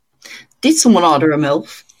Did someone order a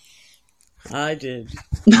MILF? I did.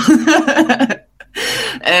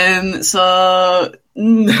 So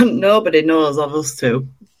nobody knows of us two,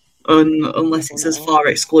 unless it says for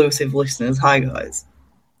exclusive listeners. Hi, guys.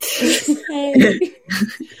 Hey.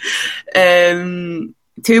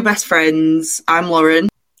 Two best friends. I'm Lauren.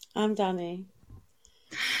 I'm Danny.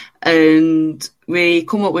 And we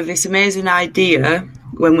come up with this amazing idea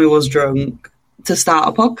when we was drunk to start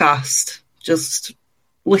a podcast. Just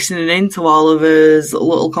listening into all of us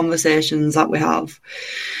little conversations that we have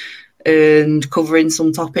and covering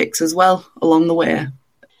some topics as well along the way.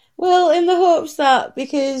 Well, in the hopes that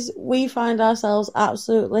because we find ourselves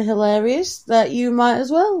absolutely hilarious, that you might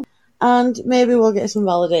as well. And maybe we'll get some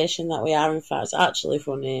validation that we are, in fact, actually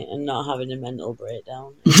funny and not having a mental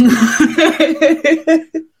breakdown.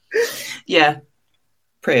 Yeah,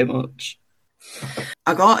 pretty much.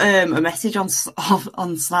 I got a message on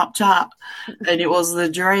Snapchat, and it was the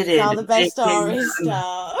dreaded. How the best stories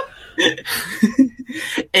start.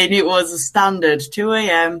 And it was a standard 2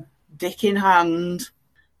 a.m. dick in hand.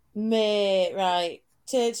 Mate, right.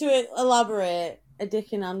 To elaborate, a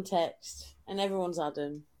dick in hand text, and everyone's had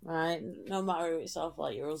them, right? No matter who it's off,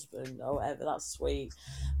 like your husband or whatever, that's sweet.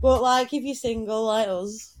 But like, if you're single like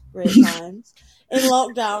us, great times. In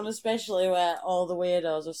lockdown, especially, where all the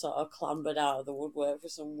weirdos have sort of clambered out of the woodwork for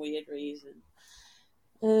some weird reason.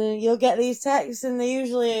 You'll get these texts, and they're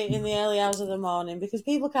usually in the early hours of the morning because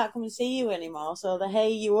people can't come and see you anymore. So the hey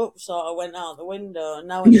you up sort of went out the window, and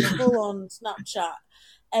now it's a full-on Snapchat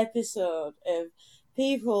episode of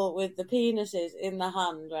people with the penises in the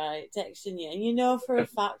hand, right, texting you, and you know for a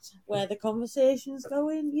fact where the conversation's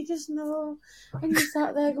going. You just know, and you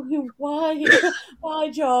sat there going, why,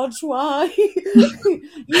 George, why?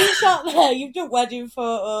 You sat there, you've done wedding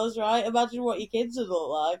photos, right? Imagine what your kids would look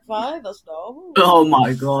like. Fine, that's normal. Oh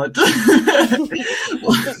my god.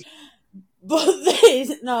 But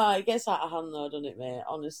this, no, it gets out of hand though, doesn't it, mate?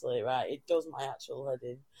 Honestly, right? It does my actual head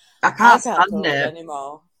in. I can't stand it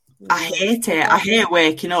anymore. I hate it. I hate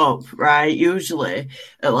waking up, right, usually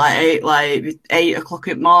at like 8 o'clock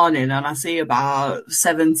in the morning, and I see about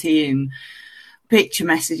 17 picture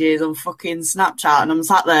messages on fucking Snapchat, and I'm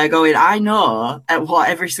sat there going, I know what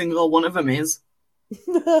every single one of them is.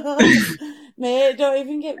 Mate, don't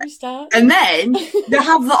even get me started. And then they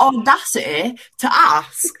have the audacity to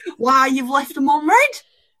ask why you've left them on red.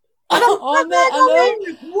 And I'm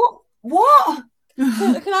going, what?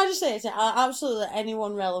 Can I just say to absolutely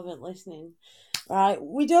anyone relevant listening, right?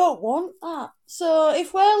 We don't want that. So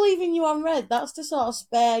if we're leaving you on red, that's to sort of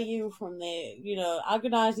spare you from the,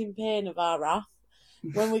 agonising pain of our wrath.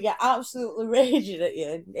 When we get absolutely raging at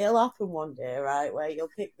you, it'll happen one day, right, where you'll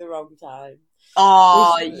pick the wrong time.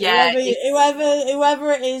 Oh, yeah.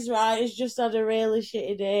 Whoever it is, right, has just had a really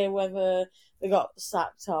shitty day, whether they got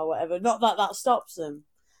sacked or whatever. Not that that stops them,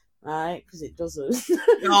 right? Because it doesn't.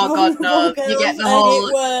 Oh, God, no. You get the whole...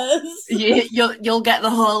 You'll get the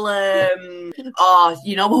whole...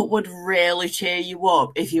 you know what would really cheer you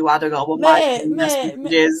up if you had got one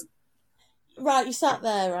messages? Right, you sat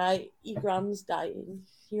there, right? Your gran's dying.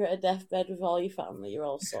 You're at a deathbed with all your family. You're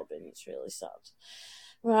all sobbing. It's really sad.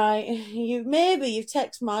 Right, you've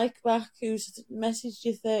texted Mike back, who's messaged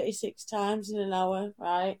you 36 times in an hour,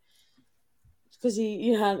 right? Because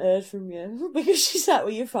he hadn't heard from you because you sat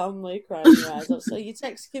with your family crying your eyes out. So you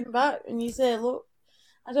text him back and you say, look,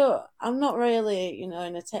 I'm not really, in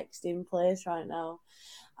a texting place right now.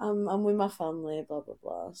 I'm with my family, blah, blah,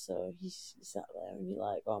 blah. So you sat there and you're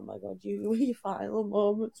like, oh my God, your final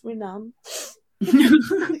moments with Nan.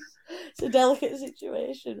 It's a delicate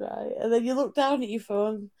situation, right? And then you look down at your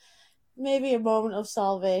phone, maybe a moment of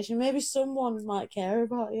salvation, maybe someone might care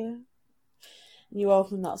about you. And you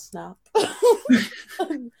open that snap.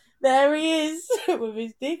 And there he is with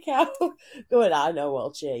his dick out, going, I know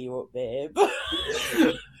what'll cheer you up, babe.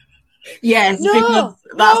 Yes, we don't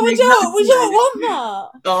want that.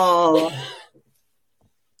 Oh.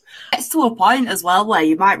 It's to a point as well where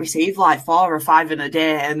you might receive like 4 or 5 in a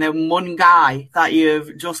day, and then one guy that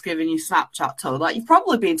you've just given your Snapchat to, that you've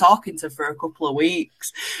probably been talking to for a couple of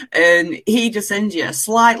weeks, and he just sends you a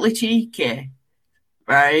slightly cheeky,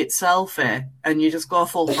 right, selfie, and you just go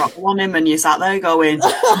full throttle on him, and you sat there going,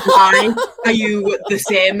 why are you the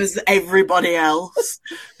same as everybody else?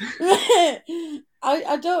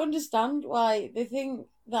 I don't understand why they think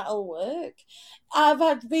that'll work. I've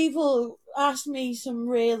had people ask me some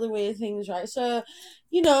really weird things, right? So,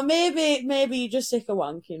 maybe you're just sick of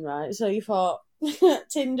wanking, right? So you thought,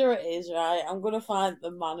 Tinder it is, right? I'm going to find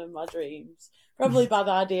the man of my dreams. Probably bad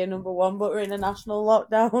idea, number one, but we're in a national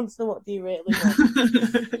lockdown, so what do you really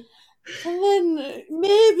want? And then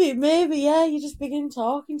maybe, yeah, you just begin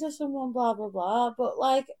talking to someone, blah, blah, blah. But,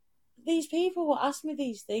 like, these people will ask me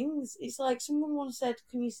these things. It's like someone once said,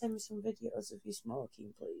 "Can you send me some videos of you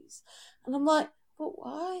smoking, please?" And I'm like, but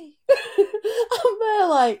why? I'm there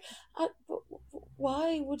like,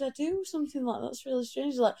 why would I do something like that? That's really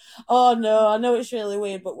strange. Like, oh no, I know it's really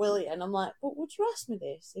weird, but will it? And I'm like, but would you ask me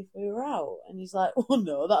this if we were out? And he's like, oh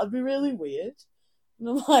no, that'd be really weird. And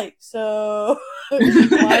I'm like, so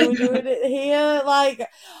why are we doing it here? Like,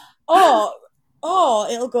 oh,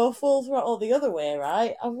 it'll go full throttle the other way,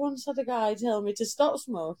 right? I've once had a guy tell me to stop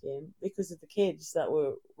smoking because of the kids that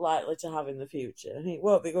we're likely to have in the future. It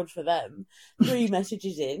won't be good for them. 3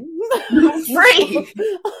 messages in. 3?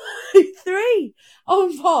 3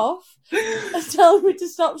 on off. Telling me to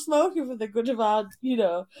stop smoking for the good of our,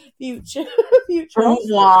 future. Oh,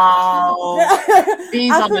 wow.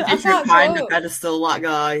 He's on a different kind of pedestal, that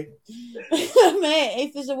guy. Mate,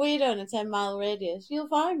 if there's a weirdo in a 10-mile radius, you'll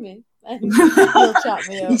find me. And you'll chat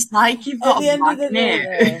me up. It's like you've got at the end of the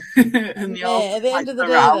day,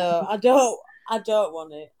 though, I don't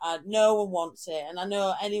want it. No one wants it, and I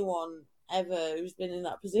know anyone ever who's been in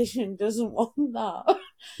that position doesn't want that.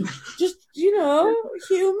 Just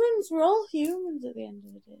humans. We're all humans at the end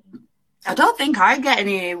of the day. I don't think I get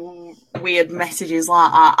any weird messages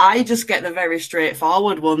like that. I just get the very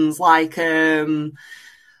straightforward ones, like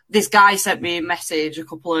this guy sent me a message a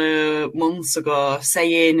couple of months ago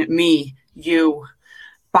saying, "Me, you,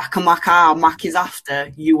 back of my car, Mac is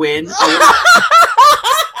after, you win." So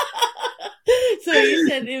you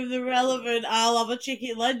sent him the relevant, "I'll have a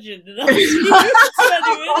chicken legend," and we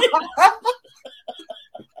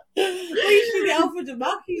should get offered to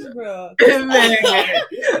Mackey's, bro. I can't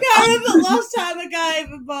remember last time a guy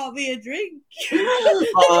ever bought me a drink.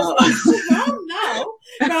 Around now,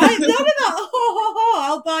 right? None of that.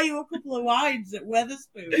 I'll buy you a couple of wines at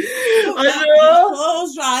Weatherspoon. I know.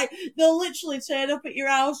 Clothes, right? They'll literally turn up at your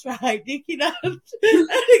house, right, dick in hand, and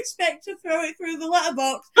expect to throw it through the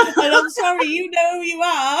letterbox. And I'm sorry, you know who you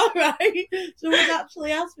are, right? Someone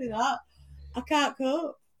actually asked me that. I can't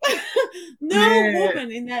cope. No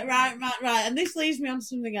woman in that right, and this leads me on to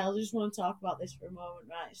something else. I just want to talk about this for a moment,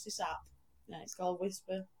 right? It's this app. Yeah, it's called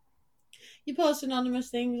Whisper. You post anonymous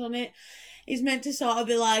things on it. It's meant to sort of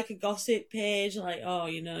be like a gossip page, like, oh,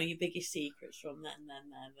 your biggest secrets from then, there.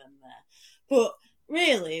 But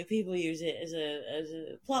really, people use it as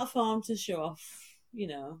a platform to show off,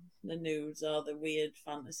 the nudes or the weird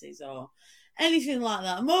fantasies or anything like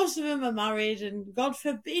that. Most of them are married, and God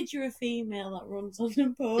forbid you're a female that runs on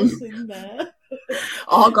and posts in there.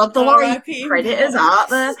 Oh God, the lot of predators, aren't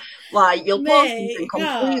there? Like, you'll post something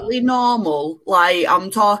completely normal. Like,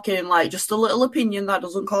 I'm talking like just a little opinion that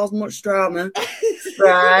doesn't cause much drama.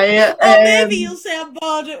 Right? Or maybe you'll say I'm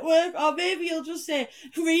bored at work, or maybe you'll just say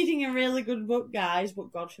reading a really good book, guys,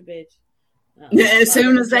 but God forbid. As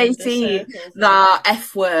soon as they see that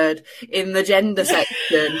F word in the gender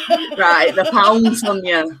section, right, the pounds on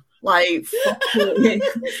you. Like, fucking.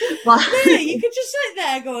 Yeah, you could just sit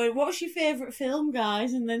there going, "What's your favourite film,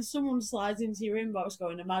 guys?" And then someone slides into your inbox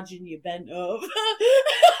going, "Imagine you bent over."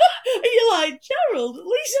 And you're like, "Gerald, at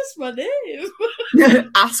least that's my name."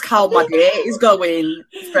 Ask how my day is going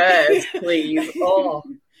first, please. Oh.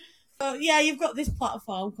 So, yeah, you've got this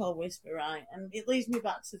platform called Whisper, right? And it leads me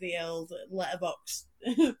back to the old letterbox,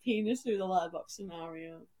 penis through the letterbox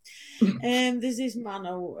scenario. There's this man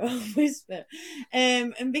on Whisper.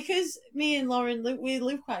 And because me and Lauren, we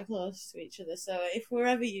live quite close to each other, so if we're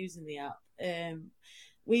ever using the app,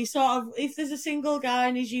 we sort of, if there's a single guy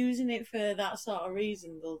and he's using it for that sort of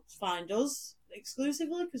reason, they'll find us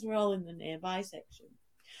exclusively because we're all in the nearby section.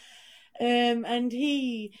 And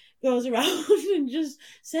he goes around and just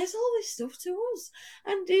says all this stuff to us.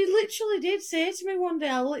 And he literally did say to me one day,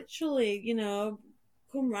 I'll literally,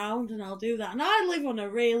 come round and I'll do that. And I live on a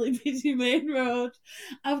really busy main road.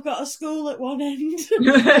 I've got a school at one end, which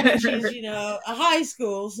is, a high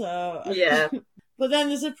school, so... Yeah. But then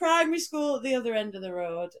there's a primary school at the other end of the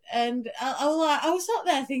road, and I was sat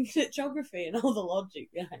there thinking at geography and all the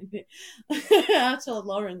logic behind it. I told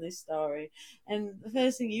Lauren this story, and the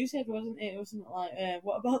first thing you said wasn't like,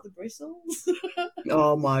 "What about the bristles?"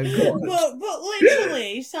 Oh my God! But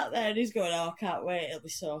literally, he sat there and he's going, "Oh, I can't wait! It'll be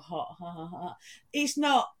so hot." It's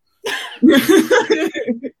not. Do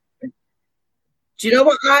you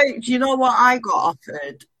know what I got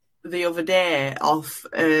offered the other day off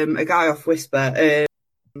a guy off Whisper?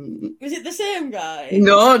 Was it the same guy?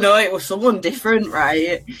 No, it was someone different,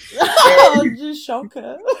 right? Oh, just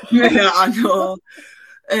shocker. Yeah, I know.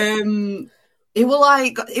 he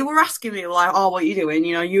were asking me like, oh, what are you doing?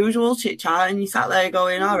 You know, usual chit chat, and you sat there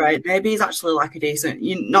going, all right, maybe he's actually like a decent,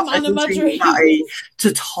 not a Man of my decent dreams. guy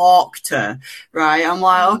to talk to, right? I'm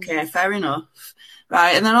like, okay, fair enough.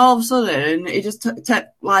 Right, and then all of a sudden, it just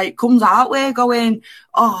like comes out with going,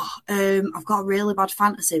 oh, I've got a really bad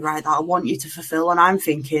fantasy, right, that I want you to fulfill, and I'm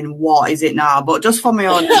thinking, what is it now? But just for my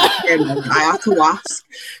own entertainment, I had to ask,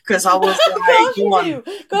 because I was like,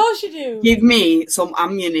 of course you do. Give me some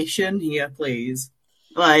ammunition here, please.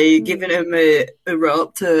 Like, giving him a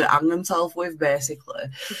rope to hang himself with, basically.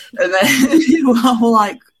 And then we're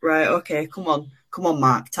like, right, okay, come on,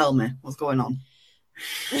 Mark, tell me what's going on.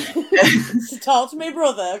 Talk to me,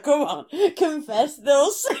 brother. Come on, confess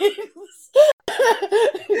those sins.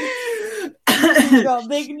 You've got a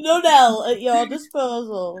big nudel at your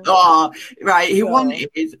disposal. Oh, right. He wanted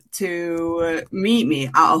to meet me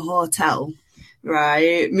at a hotel,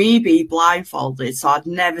 right? Me be blindfolded, so I'd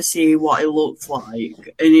never see what it looked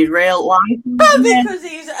like in his real life. Because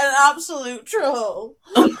he's an absolute troll.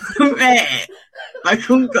 Mate, I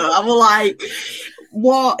couldn't go. I was like,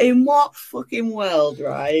 in what fucking world,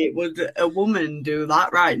 right, would a woman do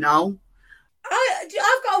that right now?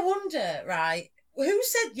 I've got to wonder, right, who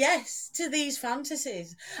said yes to these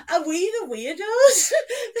fantasies? Are we the weirdos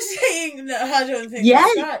saying no? I don't think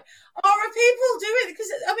that's right. Or are people doing it? Because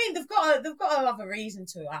I mean, they've got to have a reason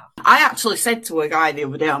to ask. I actually said to a guy the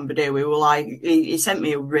other day on Badoo, we were like, he sent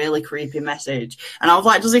me a really creepy message, and I was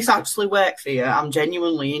like, "Does this actually work for you? I'm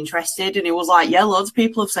genuinely interested." And he was like, "Yeah, loads of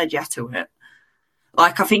people have said yeah to it."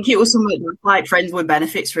 Like, I think it was something like friends with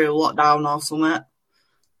benefits through lockdown or something.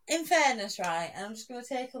 In fairness, right, and I'm just going to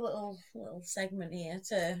take a little segment here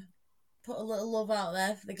to put a little love out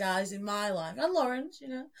there for the guys in my life and Lauren's, you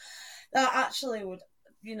know, that actually would,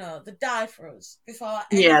 you know, they die for us before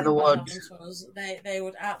anything they would. happens to us. They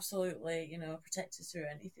would absolutely, you know, protect us through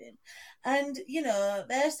anything. And you know,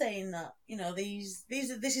 they're saying that, you know, this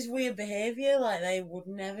is weird behaviour. Like, they would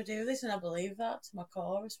never do this, and I believe that to my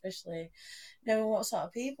core, especially knowing what sort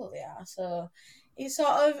of people they are. So it's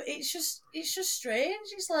it's just strange.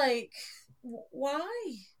 It's like, why?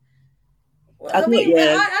 I mean,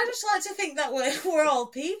 I just like to think that we're all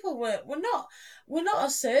people. We're not a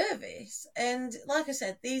service. And like I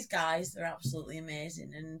said, these guys, they're absolutely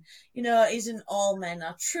amazing. And you know, it isn't all men.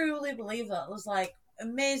 I truly believe that. There's like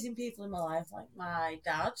amazing people in my life, like my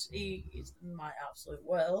dad. He is my absolute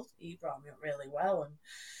world. He brought me up really well, and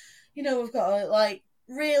you know, we've got a like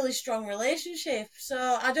really strong relationship. So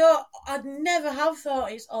I'd never have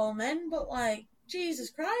thought it's all men, but like, Jesus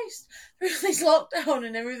Christ, through this lockdown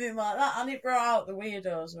and everything like that, and it brought out the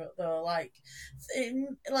weirdos, though, like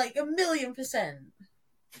 1,000,000%.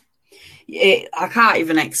 I can't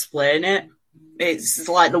even explain it. It's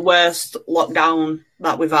like the worst lockdown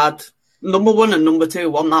that we've had. Number 1 and number 2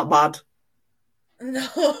 weren't that bad. No.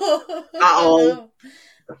 At all.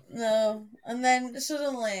 No. And then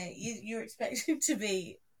suddenly you're expected to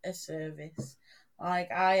be a service.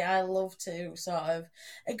 Like, I love to sort of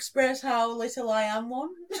express how little I am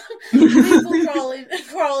one. People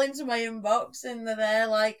crawl into my inbox, and they're there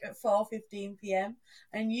like at 4:15 p.m.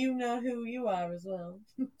 and you know who you are as well.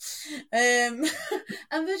 And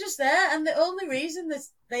they're just there, and the only reason that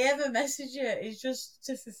they ever message you is just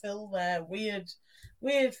to fulfill their weird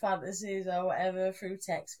fantasies or whatever through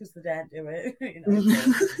text, because they don't do it. You know,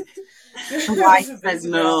 Wife says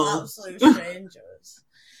no. Absolute strangers.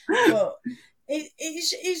 But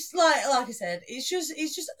it's like I said, it's just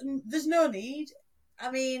there's no need. I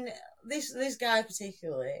mean, this guy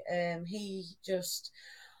particularly, he just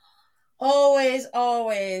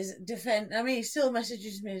always defend. I mean, he still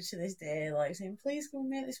messages me to this day, like saying, "Please come and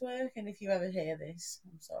make this work." And if you ever hear this,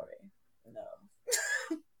 I'm sorry, no,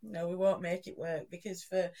 no, we won't make it work, because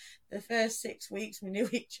for the first 6 weeks we knew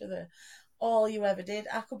each other. All you ever did,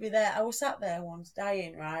 I could be there. I was sat there once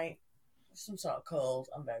dying, right? Some sort of cold.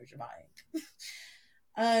 I'm very dramatic.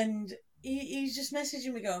 And he's just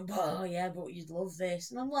messaging me going, "Oh yeah, but you'd love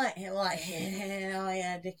this." And I'm like, oh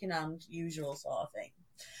yeah, dick in hand, usual sort of thing.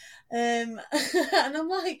 And I'm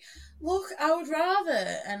like, look, I would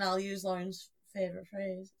rather, and I'll use Lauren's favourite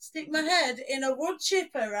phrase, stick my head in a wood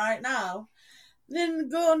chipper right now than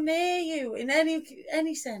go near you in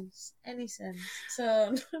any sense.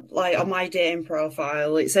 So, like, on my dating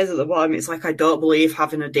profile, it says at the bottom, it's like, I don't believe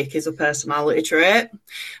having a dick is a personality trait,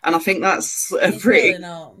 and I think that's a pretty. Really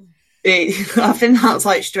not. I think that's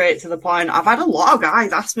like straight to the point. I've had a lot of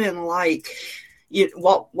guys ask me, and they're like,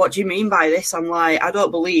 what do you mean by this? I'm like, I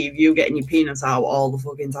don't believe you getting your penis out all the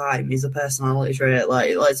fucking time is a personality trait.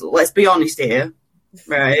 Like, let's be honest here,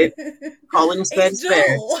 right? Calling a spade a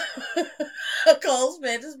spade. call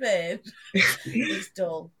spade a spade. It's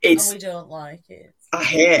dull. And we don't like it. I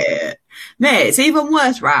hate it. Mate, it's even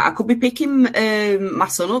worse, right? I could be picking my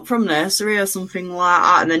son up from nursery or something like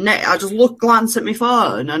that, and then I just glance at my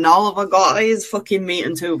phone, and all I've got is fucking meat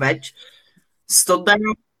and 2 veg. Stood there,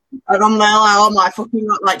 and I'm there like, oh my fucking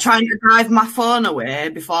God, like trying to drive my phone away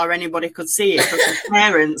before anybody could see it, because the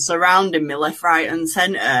parents surrounding me left, right, and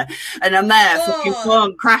centre, and I'm there, fucking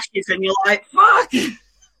phone crashes, and you're like, fuck.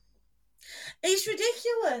 It's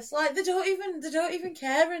ridiculous. Like they don't even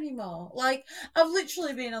care anymore. Like I've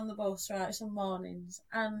literally been on the bus, right, some mornings,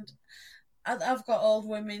 and I've got old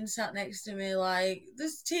women sat next to me. Like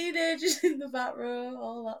there's teenagers in the back row,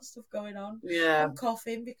 all that stuff going on. Yeah, I'm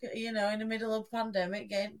coughing because in the middle of pandemic,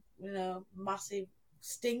 getting massive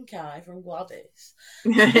stink eye from Gladys.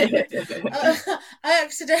 I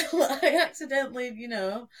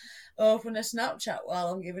accidentally, open a Snapchat while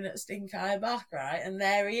I'm giving it a stink eye back, right? And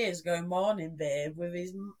there he is going, morning, babe, with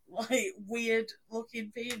his weird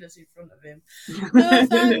looking penis in front of him. No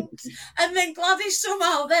thanks. And then Gladys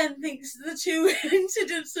somehow then thinks the 2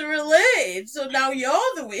 incidents are related, so now you're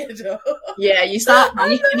the weirdo. Yeah, you start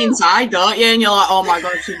panicking inside, don't you? And you're like, oh my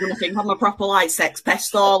God, she's going to think I'm a proper sex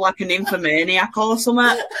pest or like an infomaniac or something.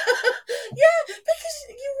 Yeah, because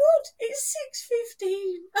you would. It's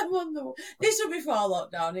 6:15. I'm on the. This was before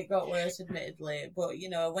lockdown. It got worse, admittedly, but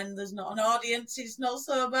when there's not an audience, it's not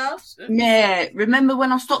so bad. Yeah, remember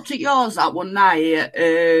when I stopped at yours that one night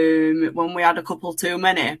when we had a couple too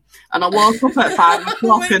many, and I woke up at 5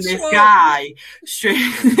 o'clock and this guy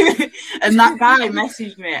and that guy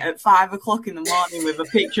messaged me at 5 o'clock in the morning with a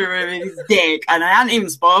picture of his dick, and I hadn't even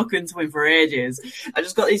spoken to him for ages. I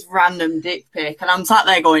just got this random dick pic, and I'm sat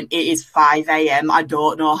there going, it is 5 a.m. I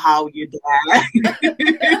don't know how you dare.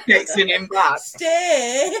 Texting him back.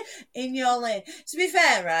 Stay in your lane. To be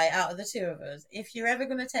fair, right, out of the 2 of us, if you're ever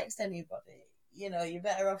going to text anybody, you're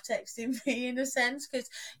better off texting me in a sense, because,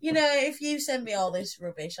 if you send me all this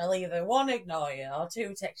rubbish, I'll either 1, ignore you, or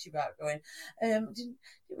 2, text you back going, didn't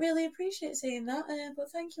really appreciate seeing that, but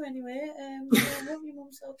thank you anyway. I hope your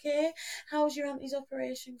mum's okay. How's your auntie's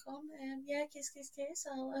operation gone? Yeah, kiss, kiss, kiss.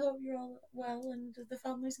 I hope you're all well and the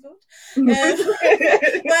family's good.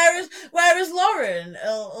 Whereas Lauren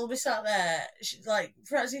will be sat there, she's like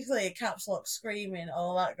practically a caps lock screaming,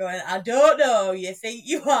 all that going, I don't know, you think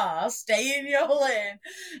you are, stay in your lane,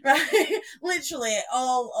 right? Literally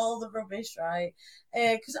all the rubbish, right?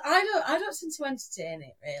 Because I don't tend to entertain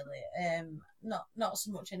it really. Not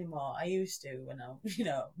so much anymore. I used to when I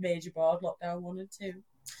major board lockdown 1 and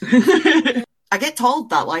 2. I get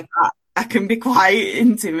told that I can be quite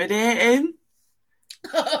intimidating.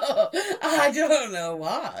 I don't know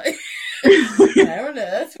why. Where on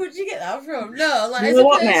earth would you get that from? No, as a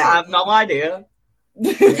person, mate, I have no idea.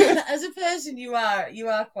 As a person, you are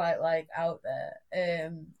quite out there.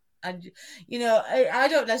 And I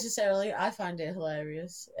don't necessarily. I find it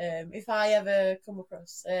hilarious. If I ever come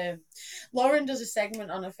across, Lauren does a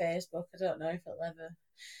segment on her Facebook. I don't know if it'll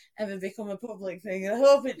ever become a public thing. I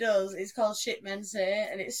hope it does. It's called Shit Men Say,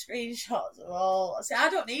 and it's screenshots of all. See,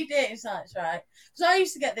 I don't need dating sites, right? Because I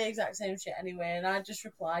used to get the exact same shit anyway, and I just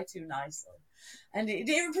reply too nicely. And it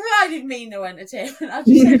provided me no entertainment. I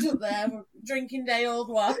just ended up there drinking day old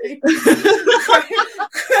wine,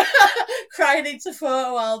 crying into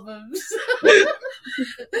photo albums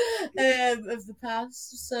of the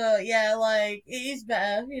past. So yeah, it is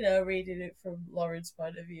better, reading it from Lauren's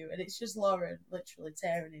point of view, and it's just Lauren literally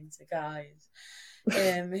tearing into guys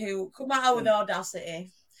who come out with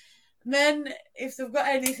audacity. Men, if they've got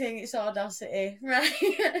anything, it's audacity,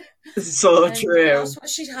 right? So true. That's what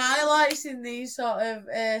she highlights in these sort of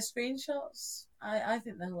screenshots. I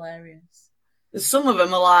think they're hilarious. Some of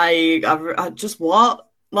them are I just what?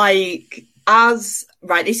 This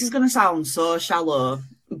is going to sound so shallow,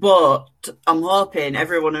 but I'm hoping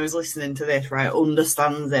everyone who's listening to this, right,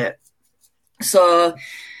 understands it. So,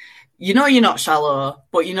 you're not shallow,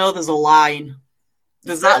 but there's a line.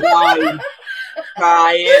 There's that line,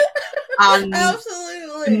 right? And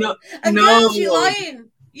absolutely. No, girls, you're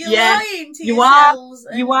lying. You're lying to yourselves.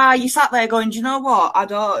 You are. You sat there going, do you know what?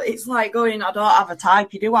 It's like going, I don't have a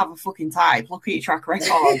type. You do have a fucking type. Look at your track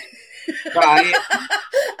record. Right?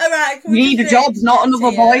 All right. You need a job, not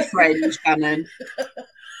another boyfriend, Shannon.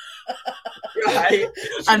 Right?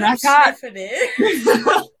 And I can't.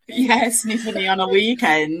 Yeah, sniffing it on a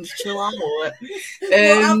weekend. Chill out.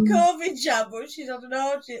 I'm COVID jab, but she's on an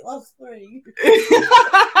orgy last week.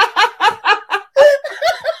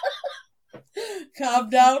 Calm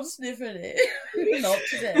down, sniffing it. Not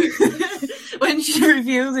today. When she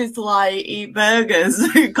refuses to eat burgers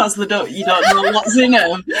because you don't know what's in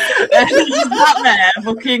them, And you sat there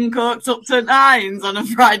fucking cooked up to nines on a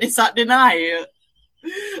Saturday night.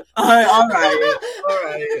 All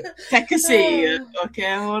right. Take a seat,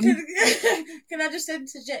 okay, hon? Can I just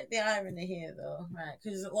interject the irony here, though? Right,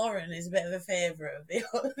 because Lauren is a bit of a favourite of the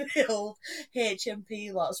old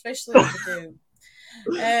HMP lot, especially when they do.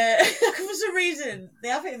 For some reason, they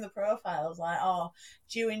have it in the profiles, like, oh,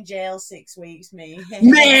 due in jail 6 weeks, me.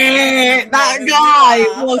 Mate, that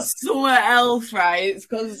guy was somewhere else, right?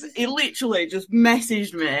 Because he literally just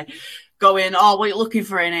messaged me going, oh, what are you looking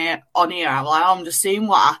for on here? I'm like, oh, I'm just seeing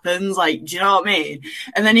what happens. Like, do you know what I mean?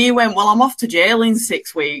 And then he went, well, I'm off to jail in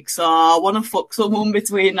 6 weeks, so I want to fuck someone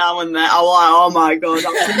between now and then. I'm like, oh my God.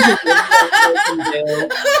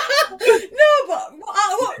 No, but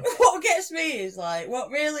what gets me is, like,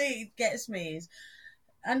 what really gets me is,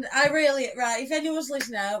 and I really, right, if anyone's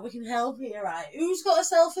listening out, we can help here, right? Who's got a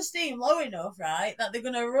self-esteem low enough, right, that they're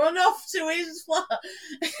going to run off to his flat?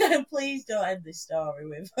 Please don't end this story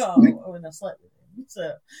with, oh, when I slept with him.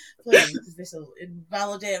 So, please, because this will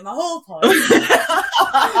invalidate my whole point. Who's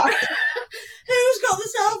got the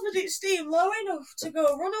self-esteem low enough to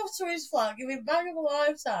go run off to his flat, give him bang of a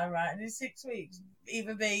lifetime, right, and in 6 weeks,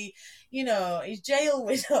 either be, you know, his jail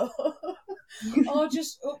widow, or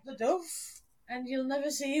just up the duff. And you'll never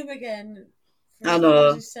see him again for as long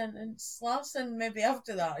as his sentence lasts. And maybe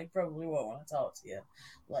after that, he probably won't want to talk to you.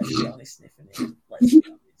 Let's be honest, sniffing it. Let's be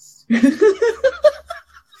honest.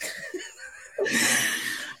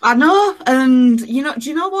 I know, and you know, do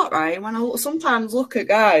you know what, right? When I sometimes look at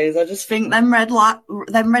guys, I just think them red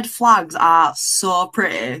flags are so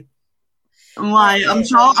pretty. I'm like, I'm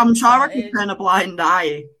sure I could turn a blind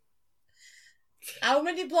eye. How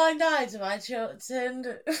many blind eyes have I turned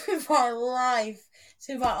in my life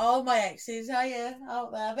to all my exes? Are you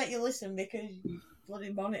out there? I bet you listen because you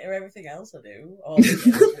bloody monitor everything else I do. All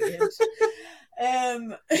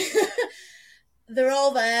they're all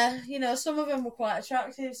there. You know, some of them were quite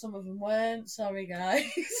attractive, some of them weren't. Sorry,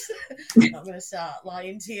 guys. I'm not going to start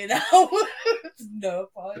lying to you now. No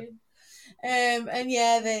point. And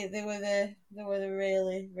yeah, they were the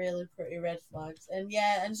really, really pretty red flags. And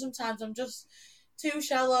yeah, and sometimes I'm just too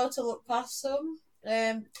shallow to look past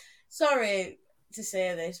them. Sorry to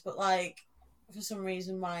say this, but like, for some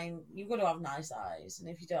reason, mine, you've got to have nice eyes, and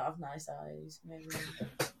if you don't have nice eyes, maybe.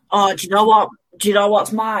 Oh, do you know what? Do you know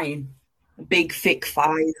what's mine? Big thick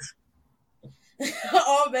thighs.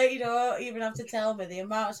 Oh, mate, you don't even have to tell me the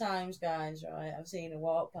amount of times, guys, right, I've seen a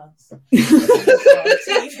walk past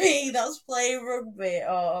TV that's playing rugby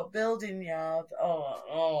or building yard.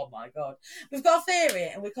 Oh my God. We've got a theory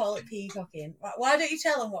and we call it peacocking. Why don't you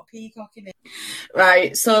tell them what peacocking is?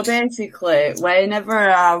 Right, so basically, whenever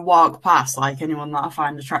I walk past, like, anyone that I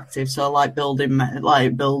find attractive, so like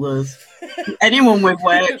builders, anyone with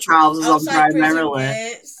work trousers on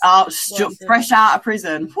primarily, fresh out of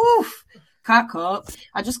prison, whew, can't cope.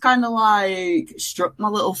 I just kind of like struck my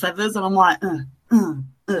little feathers, and I'm like, like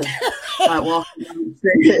walking down the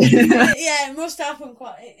street. Yeah, it must happen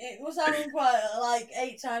quite like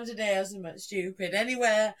 8 times a day or something stupid.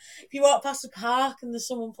 Anywhere, if you walk past a park and there's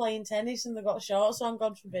someone playing tennis and they've got shorts on,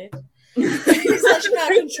 God forbid. It's like she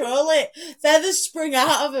can't control it. Feathers spring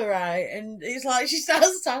out of her, right? And it's like she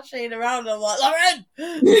starts sashaying around. I'm like, Lauren!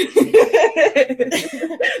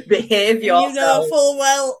 Behave yourself.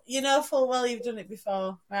 You know full well you've done it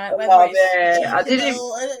before, right? Whether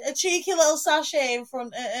it's a cheeky little sachet in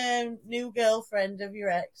front of a new girlfriend of your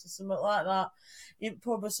ex or something like that. In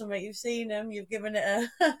pub or something, you've seen them, you've given it a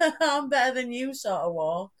I'm better than you sort of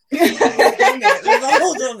walk. We've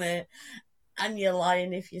all done it. And you're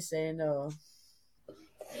lying if you say no.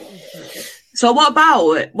 So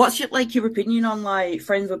what's your opinion on like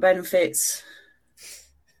friends with benefits?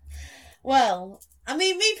 Well, I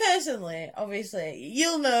mean, me personally, obviously,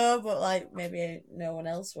 you'll know, but like maybe no one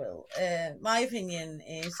else will. My opinion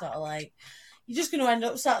is sort of like, you're just going to end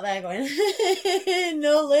up sat there going,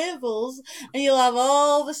 no labels, and you'll have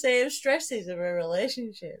all the same stresses of a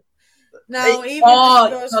relationship. Now, even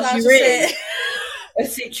goes far to say a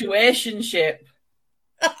situationship.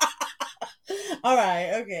 All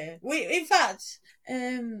right, okay. In fact,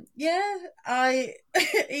 yeah,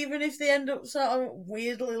 even if they end up sort of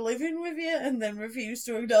weirdly living with you and then refuse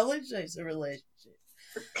to acknowledge that it's a relationship,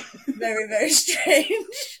 very, very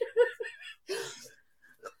strange.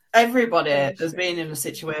 Everybody has been in a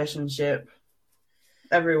situationship.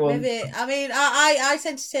 Everyone. Maybe. I mean, I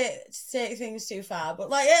tend to take things too far, but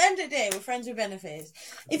like at the end of the day, we're friends with benefits.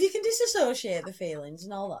 If you can disassociate the feelings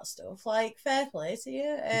and all that stuff, like fair play to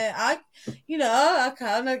you. I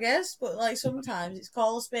can, I guess, but like sometimes it's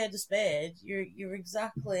call a spade a spade. You're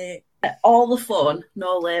exactly all the fun,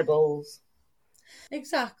 no labels.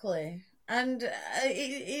 Exactly. And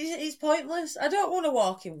it's pointless. I don't want to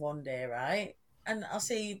walk in one day, right? And I'll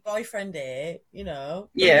see boyfriend A,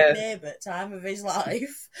 Yeah. neighbour time of his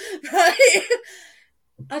life, right?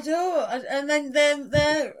 I don't. And then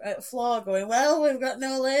they're at floor going, well, we've got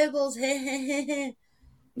no labels.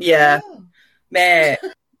 Yeah. No. Mate,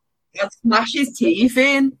 I'd smash his teeth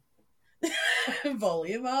in.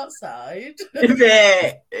 Volume outside.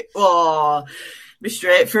 Mate. Oh, be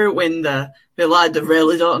straight through a window. Be like, they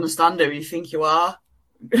really don't understand who you think you are.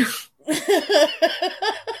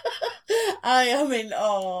 I am in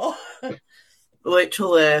awe.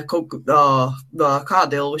 Literally, oh, no, I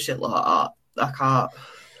can't deal with shit like that. I can't.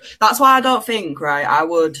 That's why I don't think, right,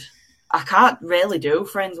 I can't really do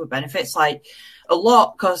friends with benefits, like, a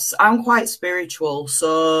lot, because I'm quite spiritual,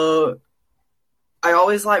 so I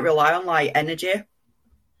always, like, rely on, like, energy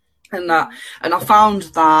and that, and I found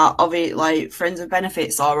that, of it, like, friends with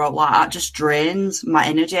benefits or, like, that just drains my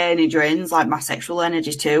energy, and it drains, like, my sexual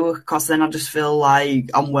energy too, because then I just feel like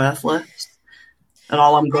I'm worthless, and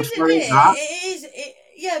all I'm good for is that.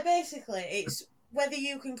 Yeah, basically, it's whether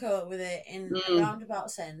you can cope with it in a Mm,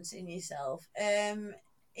 roundabout sense in yourself.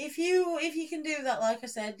 If you can do that, like I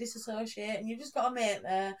said, disassociate, and you've just got a mate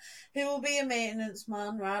there who will be a maintenance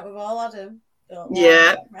man, right? We've all had him. Don't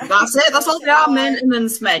yeah, lie, right? that's it. That's Don't all sit they and are, lie.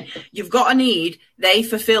 maintenance men. You've got a need, they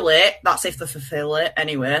fulfill it. That's if they fulfill it,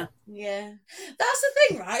 anyway. Yeah, that's the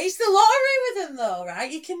thing, right? It's the lottery with them, though, right?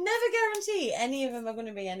 You can never guarantee any of them are going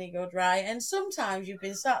to be any good, right? And sometimes you've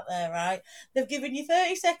been sat there, right? They've given you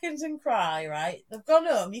 30 seconds and cry, right? They've gone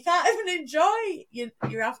home. You can't even enjoy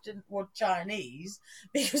your afternoon Chinese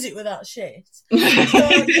because it was that shit. So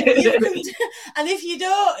and if you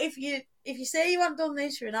don't, if you say you haven't done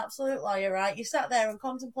this, you're an absolute liar, right? You sat there and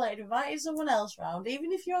contemplated inviting someone else round,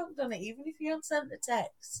 even if you haven't done it, even if you haven't sent the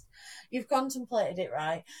text, you've contemplated it,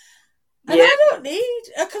 right? And Yeah, I don't need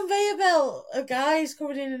a conveyor belt of guys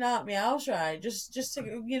coming in and out of my house, right? Just to,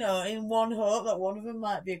 in one hope that one of them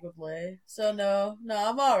might be a good lay. So no,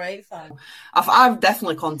 I'm all right, fine. I've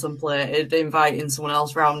definitely contemplated inviting someone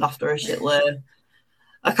else round after a shit lay.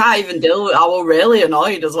 I can't even deal with it. I was really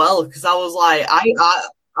annoyed as well because I was like, I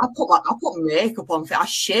put makeup on. I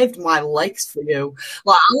shaved my legs for you.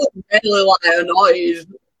 Like I was really like annoyed.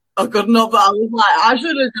 I could not, but I was like, I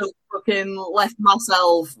should have just fucking left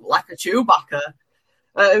myself like a Chewbacca.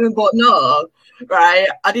 But no, right?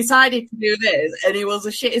 I decided to do this, and it was the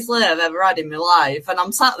shittest lay I've ever had in my life. And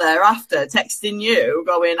I'm sat there after texting you,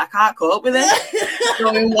 going, I can't cope with this.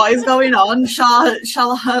 Going, what is going on? Shall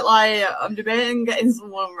I, like, I'm debating getting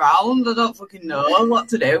someone round. I don't fucking know what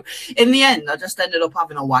to do. In the end, I just ended up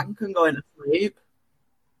having a wank and going to sleep.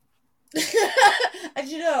 And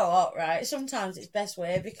you know what, right? Sometimes it's best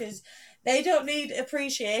way because they don't need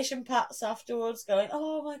appreciation pats afterwards going,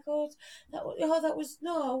 oh my god, that was,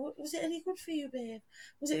 no, was it any good for you, babe?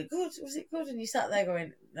 Was it good? And you sat there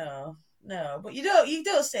going, no, but you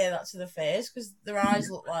don't say that to the face because their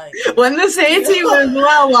eyes look like, When they say to you as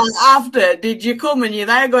well, like, after, did you come, and you're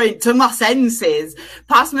there going, to my senses,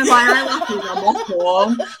 pass me my eyelashes, I'm off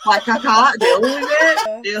home, like, I can't deal with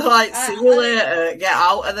it. You're like, see you later, get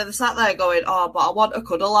out, and then they sat there going, oh, but I want a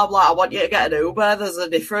cuddle, I'm like, I want you to get an Uber, there's a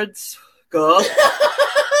difference. Go. I've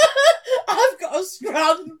got a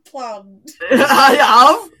scram planned. I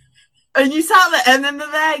have. And you sat there, and then they're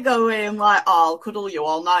there going, like, oh, I'll cuddle you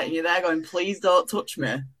all night, and you're there going, please don't touch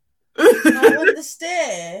me. I want to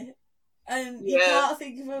stay, and you can't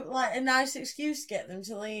think of a nice excuse to get them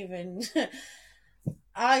to leave. And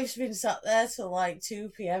I've been sat there till like 2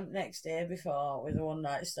 p.m. next day before with a one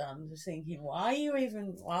night stand, just thinking, why are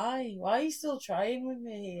you still trying with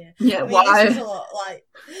me here? Yeah, I mean, why? this was a lot like,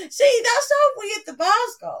 see, that's how weird the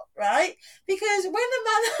bar's got, right? Because when a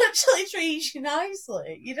man actually treats you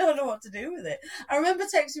nicely, you don't know what to do with it. I remember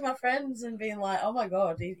texting my friends and being like, oh my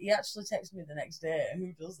god, he actually texted me the next day.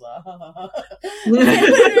 Who does that? Really,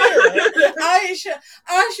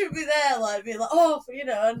 I should be there, like, being like, oh,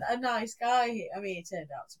 a nice guy. I mean, it turned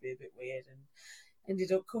out to be a bit weird and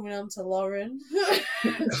ended up coming on to Lauren, like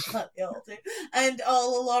the old do. And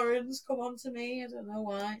all the Laurens come on to me. I don't know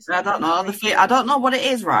why. I don't know. I don't know what it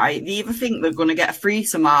is, right? They either think they're going to get a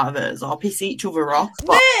threesome out of us or piss each other off.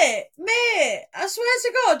 But... Mate, I swear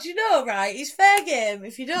to God, right? It's fair game.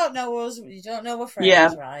 If you don't know us, you don't know we're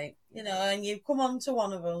friends, right? And you come on to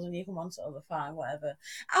one of us and you come on to other, fine, whatever.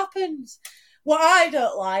 Happens. What I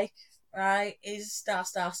don't like, right, is star,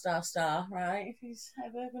 right? If he's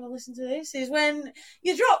ever going to listen to this, is when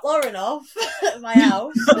you drop Lauren off at my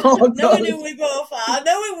house, knowing who we both are,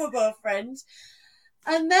 knowing we're both friends,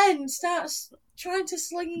 and then starts trying to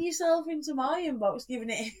sling yourself into my inbox, giving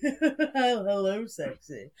it hello,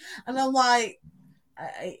 sexy, and I'm like,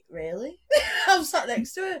 I really? I'm sat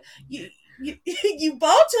next to her. You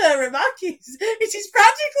bought her a Mackey's. It is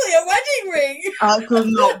practically a wedding ring. I could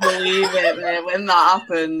not believe it, mate, when that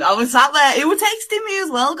happened. I was sat there, he was texting me as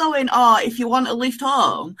well, going, oh, if you want a lift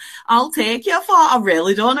home, I'll take you. I thought, I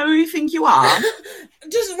really don't know who you think you are.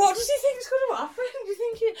 What does he think is going to happen? Do you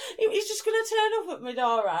think he's just going to turn up at my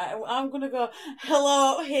door, right? I'm going to go,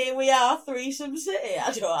 hello, here we are, Threesome City.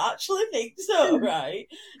 I don't actually think so, right?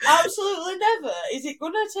 Absolutely never. Is it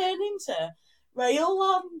going to turn into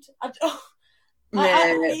Railland?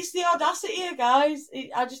 It's the audacity, guys.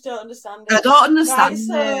 I just don't understand it. I don't understand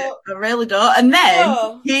it. I really don't. And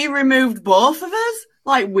then he removed both of us.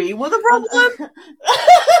 Like, we were the problem.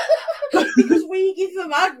 Because we give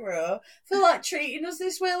them aggro for, like, treating us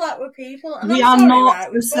this way like we're people. And we I'm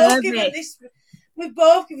are sorry, not right? the We've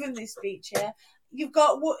both given this speech, yeah? You've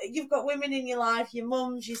got women in your life, your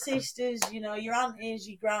mums, your sisters, you know, your aunties,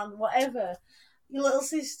 your gran, whatever. Your little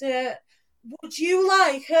sister. Would you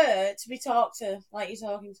like her to be talked to like you're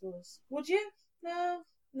talking to us? Would you?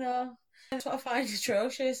 No. That's what I find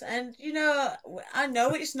atrocious. And, you know, I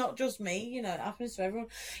know it's not just me, you know, it happens to everyone.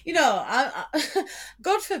 You know, I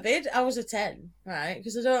God forbid I was a 10, right?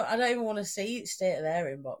 Because I don't even want to see it state of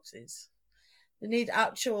their inboxes. They need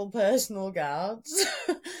actual personal guards.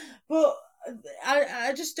 But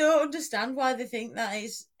I just don't understand why they think that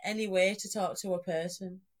is any way to talk to a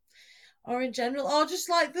person. Or in general, or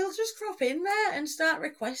just like they'll just crop in there and start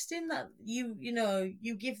requesting that you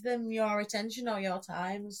give them your attention or your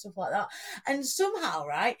time and stuff like that. And somehow,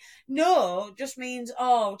 right, no just means,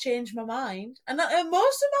 oh, change my mind. And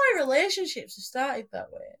most of my relationships have started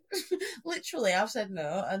that way. Literally, I've said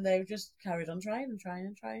no, and they've just carried on trying.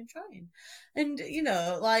 And, you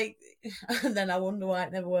know, like, and then I wonder why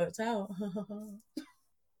it never worked out.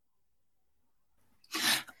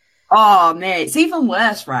 Oh, mate, it's even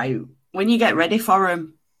worse, right? When you get ready for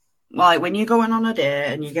him, like when you're going on a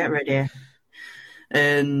date and you get ready,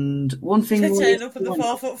 and one thing to turn up at the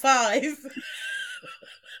 4'5".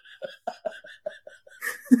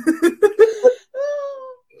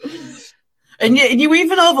 And you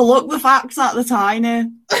even overlook the facts at the tiny.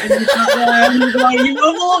 And you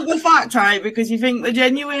overlook the fact, right? Because you think they're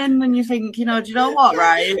genuine, and you think, you know, do you know what,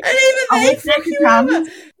 right? And even they fuck you over.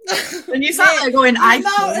 And you sat there going, I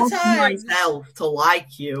forced myself to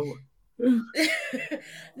like you.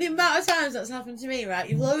 The amount of times that's happened to me, right?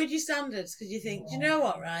 You've lowered your standards because you think, do you know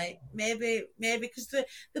what, right? Maybe because they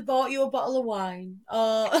bought you a bottle of wine,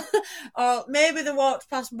 or maybe they walked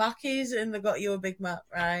past Mackey's and they got you a Big Mac,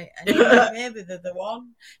 right? And you think maybe they're the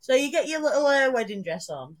one. So you get your little wedding dress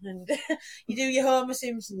on and you do your Homer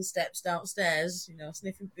Simpson steps downstairs, you know,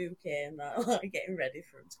 sniffing bouquet and that, like, getting ready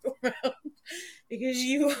for him to come around because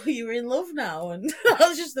you're in love now, and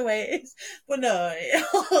that's just the way it is. But no,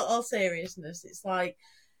 all seriousness, it's like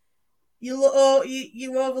you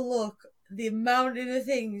overlook the amount of the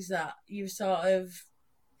things that you've sort of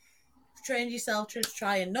trained yourself to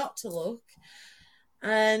try and not to look,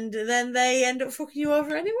 and then they end up fucking you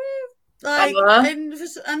over anyway. Like,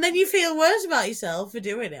 and then you feel worse about yourself for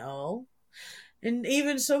doing it all. And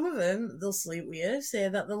even some of them, they'll sleep with you, say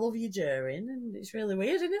that they love you during, and it's really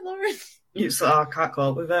weird, isn't it, Lauren? I can't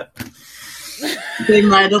cope with it. Being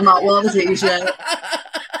made on that well, t-shirt.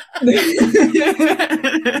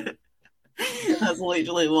 That's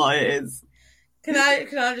literally what it is. Can I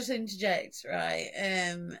just interject, right?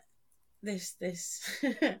 This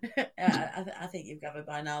I think you've gathered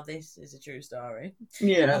by now, this is a true story.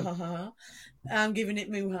 Yeah. I'm giving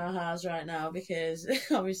it moo-ha-has right now because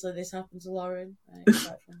obviously this happened to Lauren. Right? It's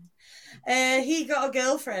quite funny. He got a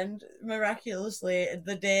girlfriend miraculously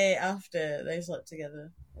the day after they slept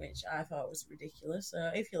together, which I thought was ridiculous.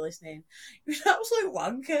 So if you're listening, you're an absolute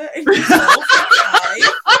wanker in yourself.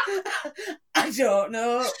 I don't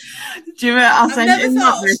know. Do you remember I've never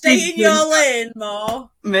thought stay in your lane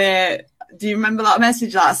more. Mate, do you remember that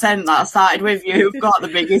message that I sent that I started with you? Who've got the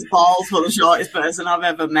biggest balls for the shortest person I've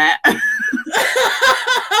ever met?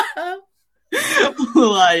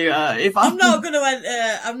 Like, I'm not going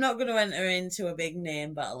to enter into a big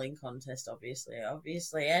name battling contest.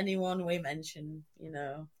 Obviously, anyone we mention, you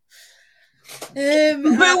know. But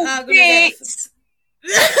yeah,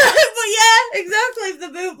 exactly. If the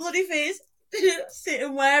boot bloody face, sit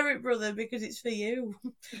and wear it, brother, because it's for you.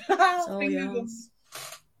 It's all yours.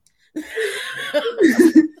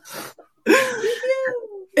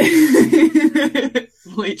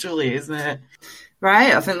 Literally, isn't it?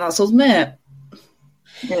 Right, I think that's us, mate.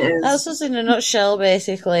 That's us in a nutshell,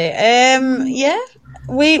 basically. Yeah,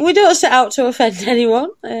 we don't set out to offend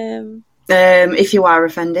anyone. If you are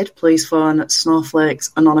offended, please phone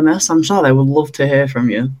Snowflakes Anonymous. I'm sure they would love to hear from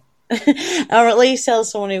you. or at least tell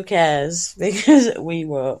someone who cares, because we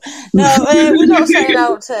won't. No, we're not setting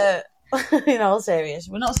out to, in all serious,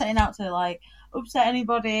 we're not setting out to like upset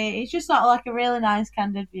anybody. It's just sort of like a really nice,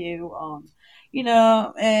 candid view on,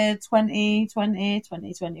 2020,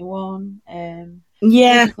 2021,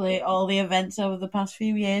 Yeah, basically all the events over the past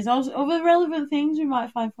few years, other relevant things we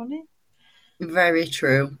might find funny. very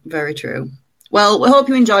true. Very true. Well, we hope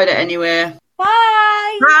you enjoyed it anyway.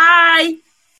 Bye! Bye!